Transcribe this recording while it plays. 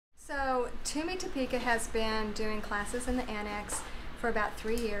Toomey Topeka has been doing classes in the annex for about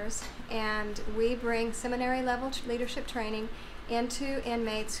 3 years, and we bring seminary level leadership training into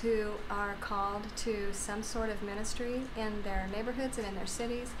inmates who are called to some sort of ministry in their neighborhoods and in their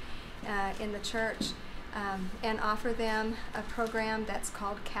cities, in the church, and offer them a program that's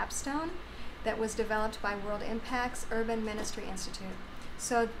called Capstone that was developed by World Impact's Urban Ministry Institute.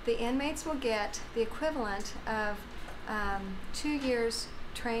 So the inmates will get the equivalent of 2 years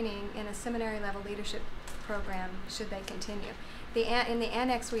training in a seminary level leadership program should they continue. In the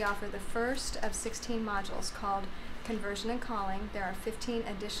annex we offer the first of 16 modules called Conversion and Calling. There are 15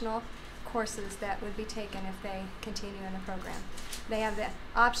 additional courses that would be taken if they continue in the program. They have the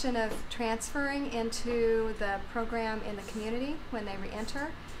option of transferring into the program in the community when they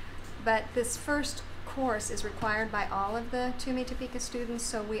re-enter, but this first course is required by all of the Toomey Topeka students,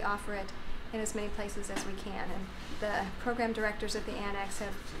 so we offer it in as many places as we can. And the program directors at the annex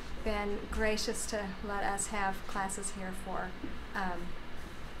have been gracious to let us have classes here for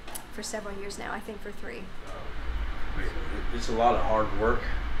several years now, I think for 3. It's a lot of hard work,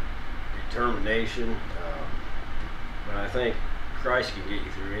 determination, but I think Christ can get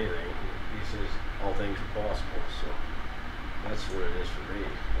you through anything. He says all things are possible, so that's what it is for me.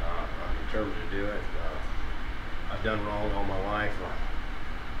 I'm determined to do it. I've done wrong all my life.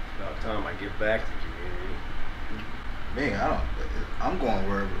 It's about time I give back to the community. Me, I'm going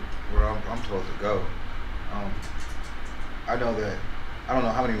where I'm told to go. I know that, I don't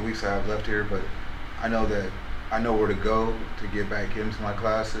know how many weeks I have left here, but I know that I know where to go to get back into my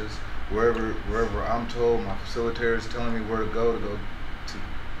classes. Wherever I'm told, my facilitator is telling me where to go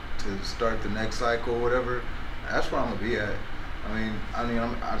to start the next cycle or whatever, that's where I'm gonna be at.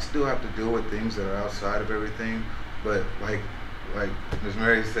 I still have to deal with things that are outside of everything, but like Ms.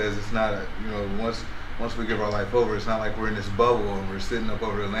 Mary says, it's not once we give our life over, it's not like we're in this bubble and we're sitting up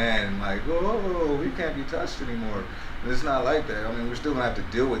over the land and like, oh, we can't be touched anymore. It's not like that. I mean, we're still gonna have to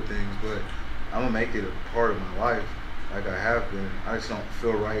deal with things, but I'm gonna make it a part of my life like I have been. I just don't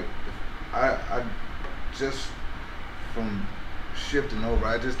feel right. I just from shifting over,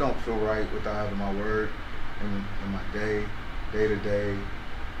 I just don't feel right without having my word in my day to day.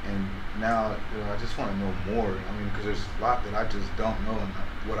 And now, I just want to know more. I mean, because there's a lot that I just don't know, and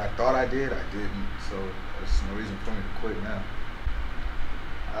what I thought I did, I didn't. So there's no reason for me to quit now.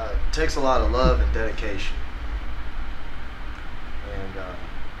 It takes a lot of love and dedication, and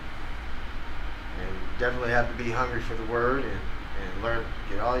you definitely have to be hungry for the word and learn,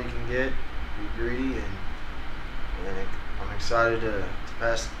 get all you can get, be greedy, and I'm excited to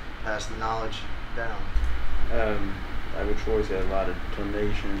pass the knowledge down. Like what Troy said, a lot of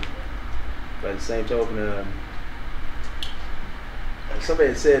determination, but at the same token, somebody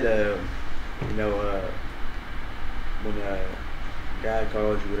had said, when God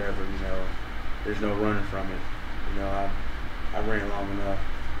calls you, whatever, there's no running from it. I ran long enough.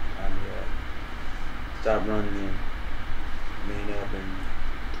 Stop running and man up and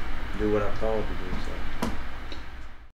do what I'm called to do. So.